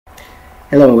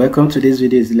Hello, welcome to this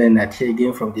video. It's Leonard here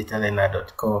again from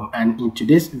DataLeonard.com, and in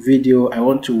today's video I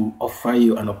want to offer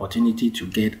you an opportunity to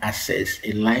get access,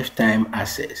 a lifetime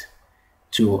access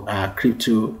to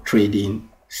crypto trading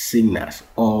signals,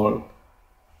 all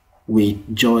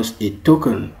with just a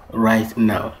token right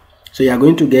now. So you are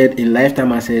going to get a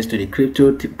lifetime access to the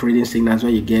crypto trading signals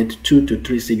where you get 2 to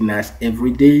 3 signals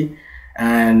every day,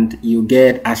 and you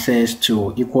get access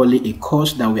to equally a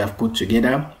course that we have put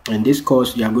together. In this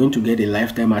course you are going to get a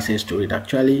lifetime access to it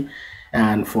actually,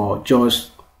 and for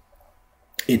just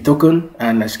a token.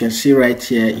 And as you can see right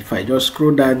here, if I just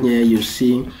scroll down here, you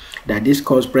see that this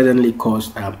course presently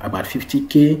costs about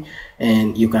 50k,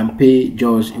 and you can pay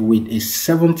just with a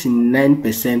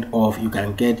 79% off. You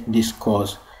can get this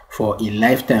course for a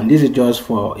lifetime. This is just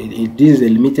for this is a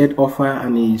limited offer,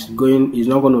 and it's not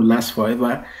going to last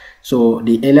forever. So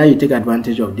the earlier you take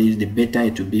advantage of this, the better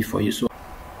it will be for you.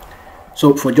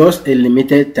 So for just a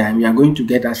limited time, you are going to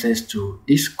get access to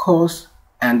this course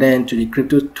and then to the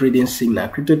crypto trading signal.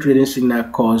 Crypto trading signal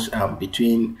costs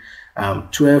between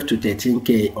 12 to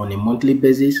 13k on a monthly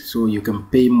basis. So you can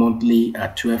pay monthly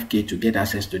at 12k to get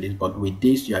access to this. But with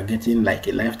this, you are getting like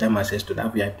a lifetime access to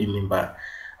that VIP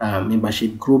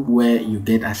membership group, where you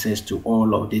get access to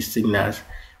all of these signals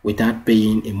without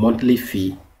paying a monthly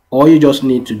fee. All you just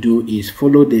need to do is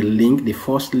follow the link, the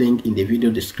first link in the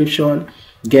video description,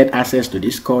 get access to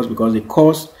this course, because the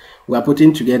course we are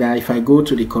putting together, if I go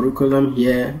to the curriculum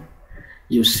here,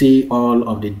 you see all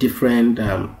of the different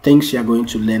things you are going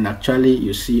to learn. Actually,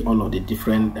 you see all of the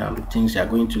different things you are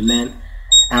going to learn,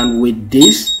 and with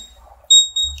this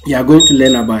you are going to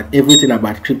learn about everything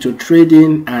about crypto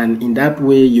trading, and in that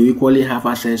way you equally have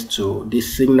access to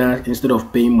this signal. Instead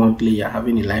of paying monthly, you are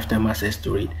having a lifetime access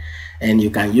to it, and you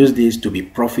can use this to be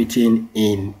profiting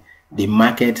in the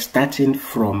market starting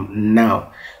from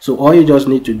now. So all you just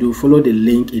need to do, follow the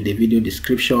link in the video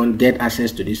description, get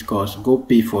access to this course, go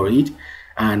pay for it,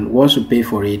 and once you pay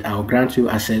for it, I'll grant you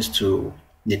access to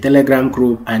the Telegram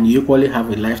group, and you equally have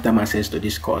a lifetime access to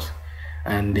this course.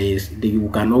 And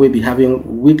you can always be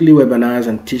having weekly webinars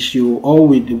and teach you.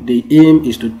 The aim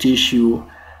is to teach you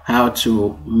how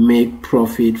to make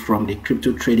profit from the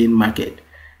crypto trading market.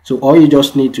 So all you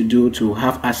just need to do to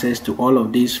have access to all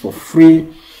of this for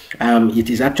free, it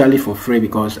is actually for free,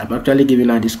 because I'm actually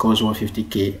giving out this course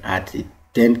 150k at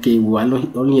 10k. We are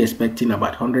only expecting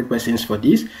about 100 persons for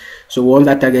this. So once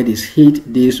that target is hit,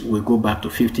 this will go back to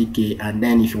 50k, and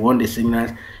then if you want the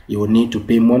signals, you will need to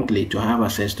pay monthly to have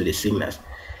access to the signals.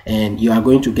 And you are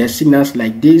going to get signals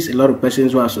like this. A lot of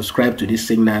persons who are subscribed to these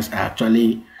signals are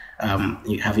actually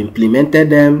have implemented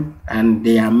them, and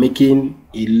they are making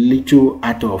a little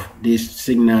out of these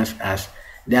signals as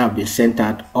they have been sent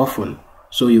out often.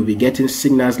 So you'll be getting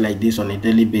signals like this on a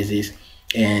daily basis,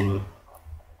 and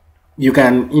you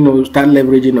can start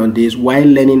leveraging on this while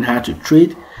learning how to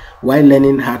trade.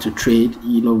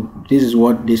 This is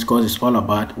what this course is all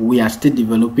about. We are still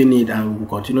developing it, and we'll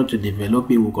continue to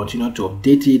develop it, we'll continue to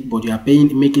update it. But you are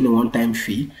making a one-time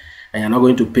fee, and you're not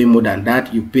going to pay more than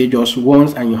that. You pay just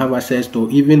once, and you have access to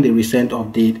even the recent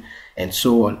update and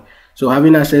so on. So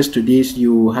having access to this,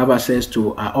 you have access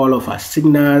to all of our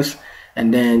signals,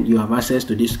 and then you have access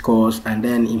to this course, and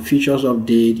then in futures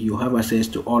update you have access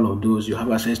to all of those. You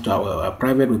have access to our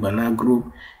private webinar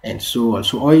group and so on.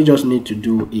 So all you just need to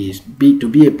do is to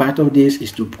be a part of this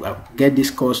is to get this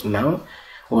course now.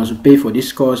 Once you pay for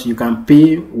this course, you can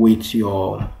pay with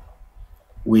your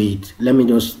let me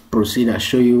just proceed and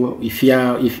show you.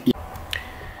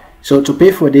 So to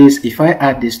pay for this, if I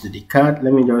add this to the card,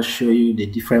 let me just show you the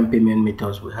different payment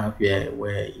methods we have here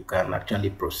where you can actually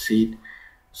proceed.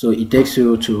 So it takes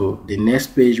you to the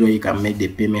next page where you can make the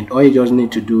payment. All you just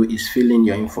need to do is fill in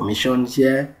your information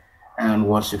here, and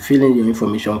once you fill in your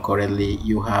information correctly,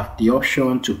 you have the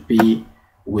option to pay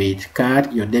with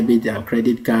card, your debit and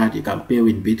credit card. You can pay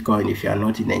with Bitcoin if you are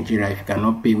not in Nigeria. If you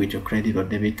cannot pay with your credit or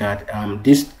debit card,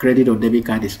 this credit or debit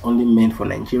card is only meant for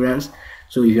Nigerians.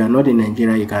 So if you are not in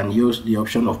Nigeria, you can use the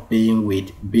option of paying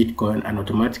with Bitcoin, and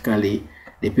automatically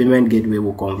the payment gateway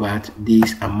will convert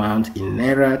this amount in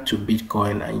Naira to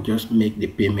Bitcoin, and you just make the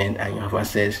payment, and you have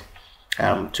access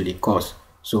to the course.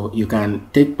 So you can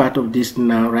take part of this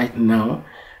right now,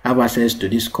 have access to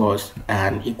this course,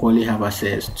 and equally have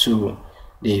access to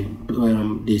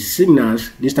the signals.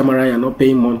 This time around you're not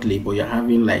paying monthly, but you're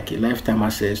having like a lifetime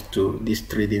access to these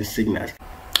trading signals.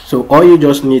 So all you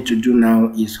just need to do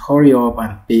now is hurry up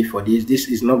and pay for this. This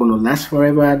is not going to last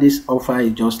forever. This offer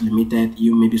is just limited.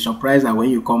 You may be surprised that when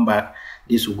you come back,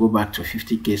 this will go back to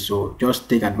 50k. So just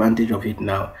take advantage of it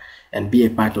now and be a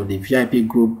part of the VIP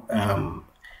group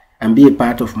and be a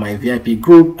part of my VIP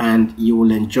group, and you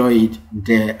will enjoy it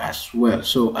there as well.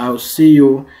 So I'll see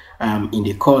you in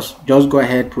the course. Just go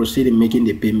ahead, proceed in making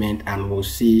the payment, and we'll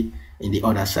see in the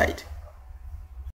other side.